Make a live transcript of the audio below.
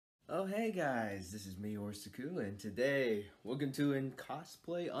Oh hey guys, this is me Orsaku, and today welcome to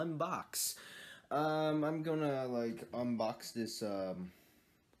Cosplay Unbox. I'm gonna unbox this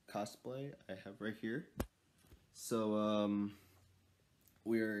cosplay I have right here. So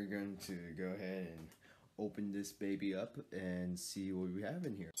we're going to go ahead and open this baby up and see what we have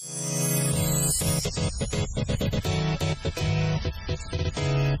in here.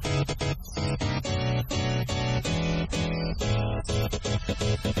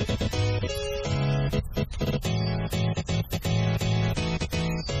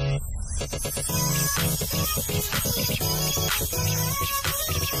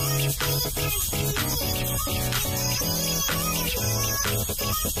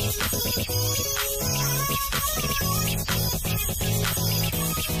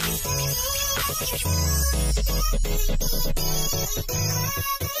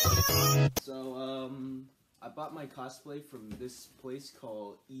 So, I bought my cosplay from this place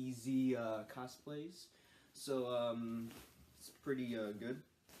called Easy Cosplays. So, it's pretty good.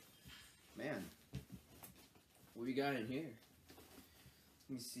 Man, what we got in here?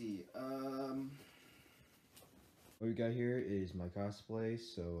 Let me see. What we got here is my cosplay.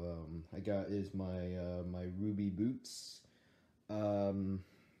 So, I got my RWBY boots.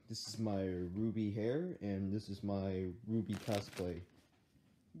 This is my RWBY hair, and this is my RWBY cosplay.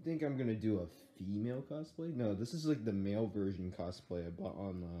 You think I'm gonna do a female cosplay? No, this is like the male version cosplay I bought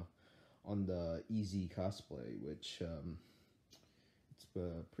on the Easy Cosplay, which it's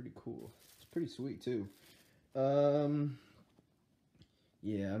pretty cool. It's pretty sweet too. Yeah,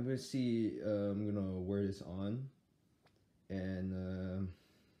 I'm gonna see. I'm gonna wear this on, and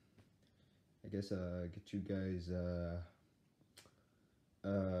I guess get you guys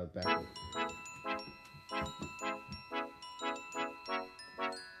back.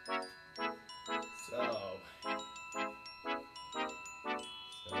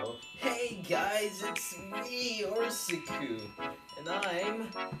 So, hey guys, it's me, Orsaku, and I'm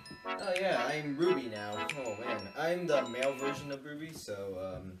RWBY now. Oh man, I'm the male version of RWBY,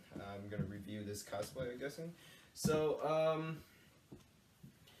 so I'm gonna review this cosplay, I'm guessing. So,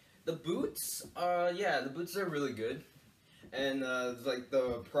 the boots, the boots are really good, and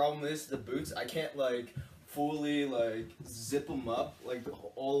the problem is the boots, I can't fully zip them up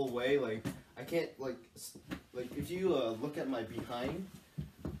all the way. I can't if you look at my behind,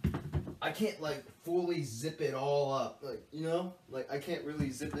 I can't fully zip it all up, I can't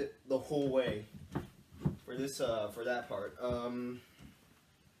really zip it the whole way for this for that part. I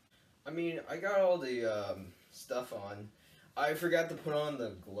mean, I got all the stuff on. I forgot to put on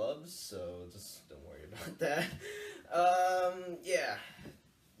the gloves, so just don't worry about that. Yeah,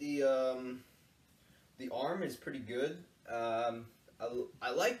 the arm is pretty good. I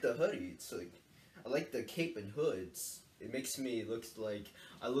like the hoodie. It's I like the cape and hoods. It makes me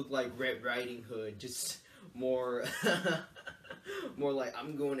I look like Red Riding Hood, just more more like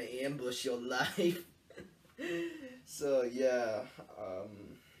I'm going to ambush your life. So yeah,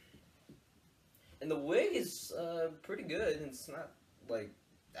 and the wig is pretty good. It's not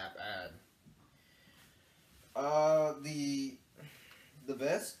that bad. The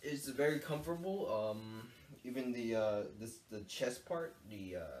vest is very comfortable. Even the chest part,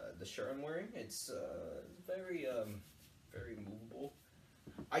 the shirt I'm wearing, it's very movable.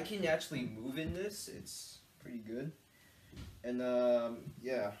 I can actually move in this. It's pretty good. And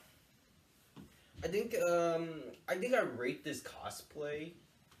yeah, I think I rate this cosplay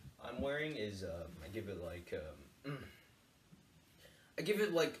I'm wearing is I give it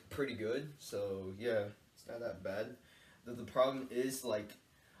pretty good. So yeah, it's not that bad. The problem is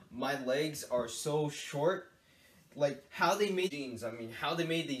my legs are so short. How they made jeans, I mean, how they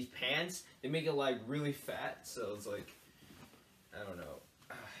made these pants, they make it really fat, so it's I don't know.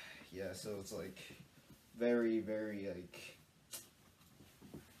 Yeah, so it's very big.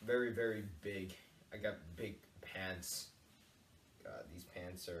 I got big pants. God, these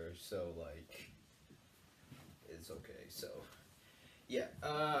pants are so it's okay. So yeah,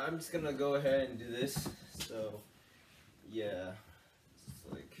 I'm just gonna go ahead and do this. So yeah, it's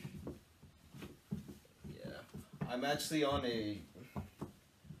I'm actually on a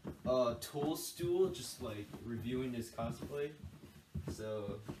tool stool, just reviewing this cosplay.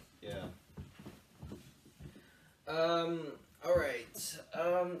 So yeah. Alright.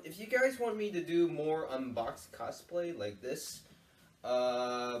 If you guys want me to do more unboxed cosplay like this,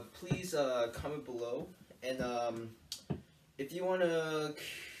 please comment below. And if you wanna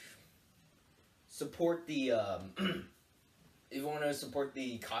support the if you wanna support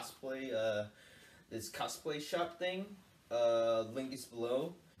the cosplay this cosplay shop thing, link is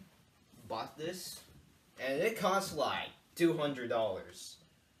below. Bought this, and it costs $200.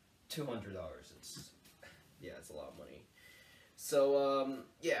 $200. Yeah, it's a lot of money. So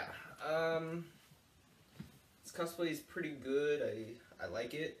yeah, this cosplay is pretty good. I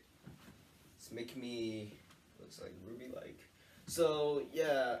like it. It's making me looks like RWBY like. So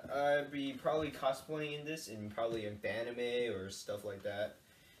yeah, I'd be probably cosplaying in this in probably an anime or stuff like that.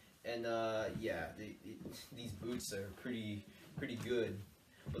 And yeah, these boots are pretty good.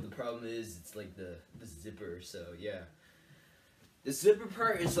 But the problem is it's like the zipper. So yeah. The zipper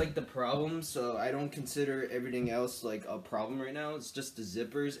part is like the problem, so I don't consider everything else like a problem right now. It's just the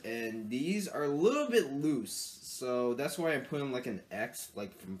zippers, and these are a little bit loose, so that's why I put them like an X,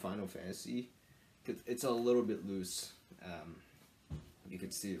 like from Final Fantasy, cause it's a little bit loose. You can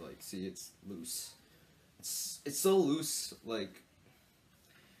see, like, it's loose. It's so loose, like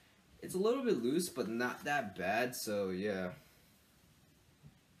it's a little bit loose, but not that bad. So yeah,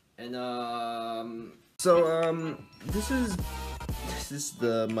 and this is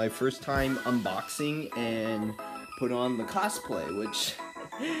my first time unboxing and put on the cosplay, which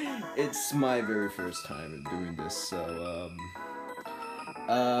it's my very first time doing this. So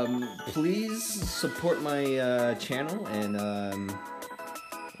please support my channel, and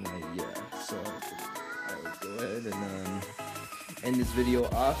yeah. So I will go ahead and end this video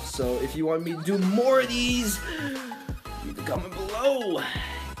off. So if you want me to do more of these, leave a comment below,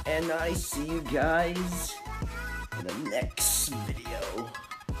 and I see you guys in the next video.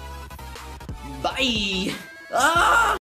 Bye! Ah!